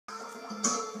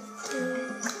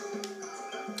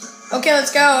Okay,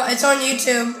 let's go. It's on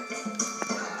YouTube.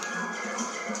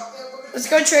 Let's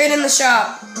go trade in the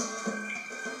shop.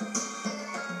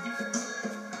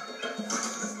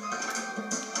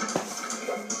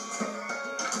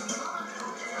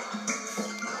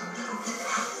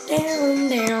 Down,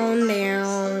 down,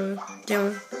 down,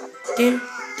 down, dun,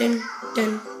 dun,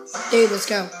 dun. Dude, let's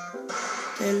go.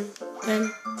 Dun,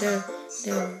 dun, dun,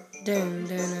 dun, dun, dun,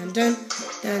 dun,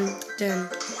 dun, dun,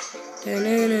 dun,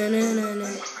 dun, dun, dun,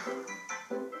 dun.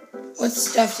 What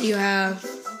stuff do you have?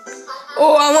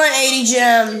 Oh, I want 80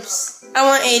 gems. I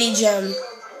want 80 gems.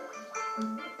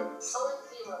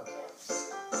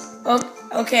 Oh,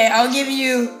 okay, I'll give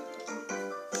you.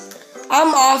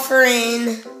 I'm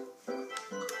offering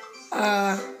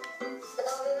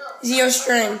Zeo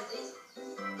string.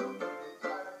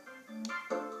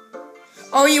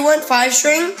 Oh, you want 5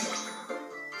 string? No.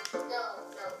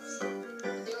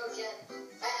 0 gems.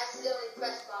 I accidentally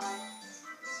pressed buy.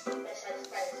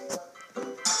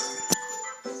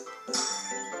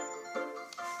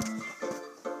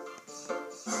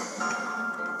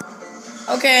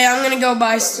 Okay, I'm gonna go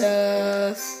buy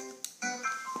stuff.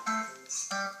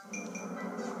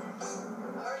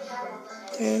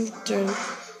 Dun, dun.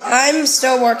 I'm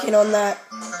still working on that.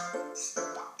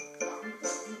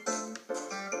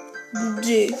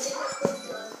 Dude.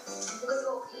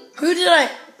 Who did I...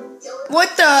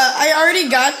 What the... I already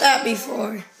got that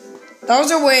before. That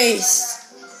was a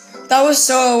waste. That was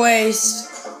so a waste.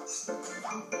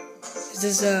 Is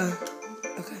this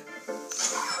okay.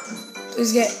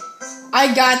 Please get...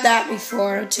 I got that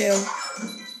before, too.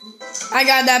 I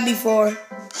got that before.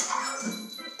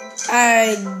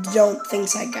 I don't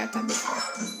think I got that before.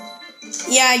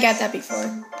 Yeah, I got that before.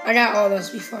 I got all those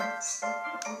before.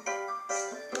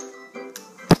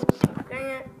 Dang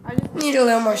it. I just need a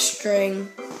little more string.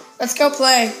 Let's go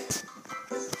play.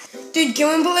 Dude, can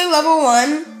we play level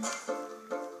 1?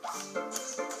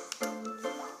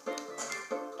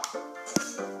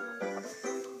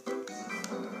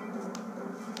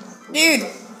 Dude!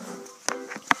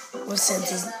 What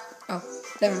sense is... Oh,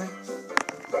 never mind.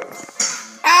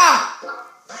 Ah!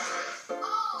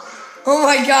 Oh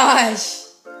my gosh!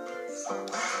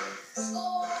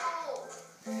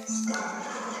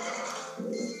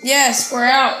 Yes, we're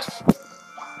out.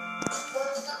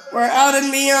 We're out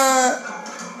and beyond.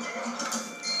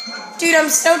 Dude, I'm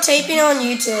still taping on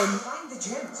YouTube. Find the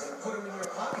gems and put them in your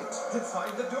pocket. Then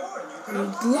find the door and you can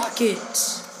Unlock it.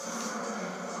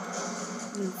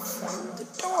 Find the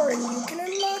door and you can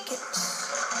unlock it.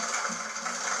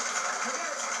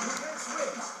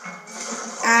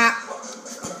 Ah.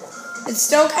 It's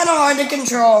still kind of hard to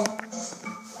control.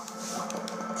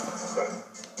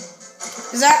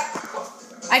 Is that...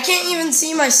 I can't even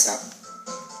see myself.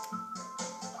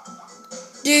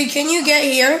 Dude, can you get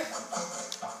here?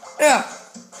 Ugh.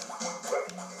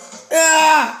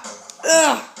 Ugh.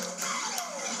 Ugh.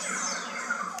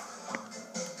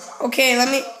 Okay, let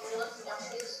me...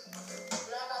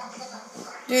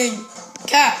 Dude,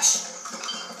 catch.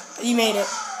 You made it.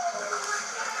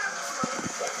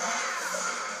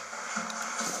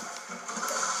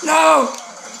 No!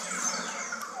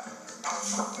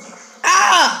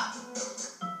 Ah!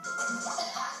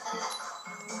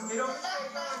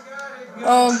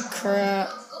 Oh, crap.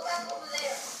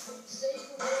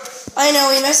 I know,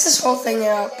 we messed this whole thing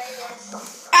up.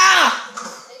 Ah!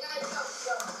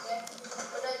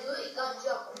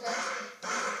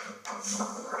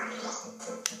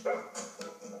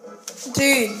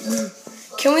 Dude,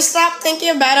 can we stop thinking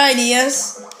of bad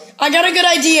ideas? I got a good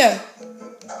idea.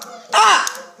 Ah!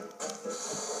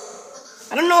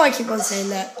 I don't know why I keep on saying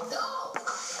that.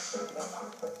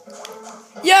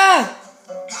 Yeah!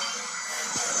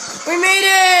 We made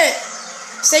it!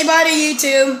 Say bye to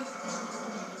YouTube.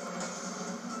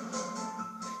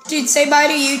 Dude, say bye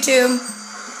to YouTube.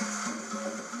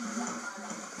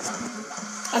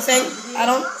 I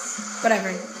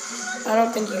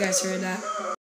don't think you guys heard that.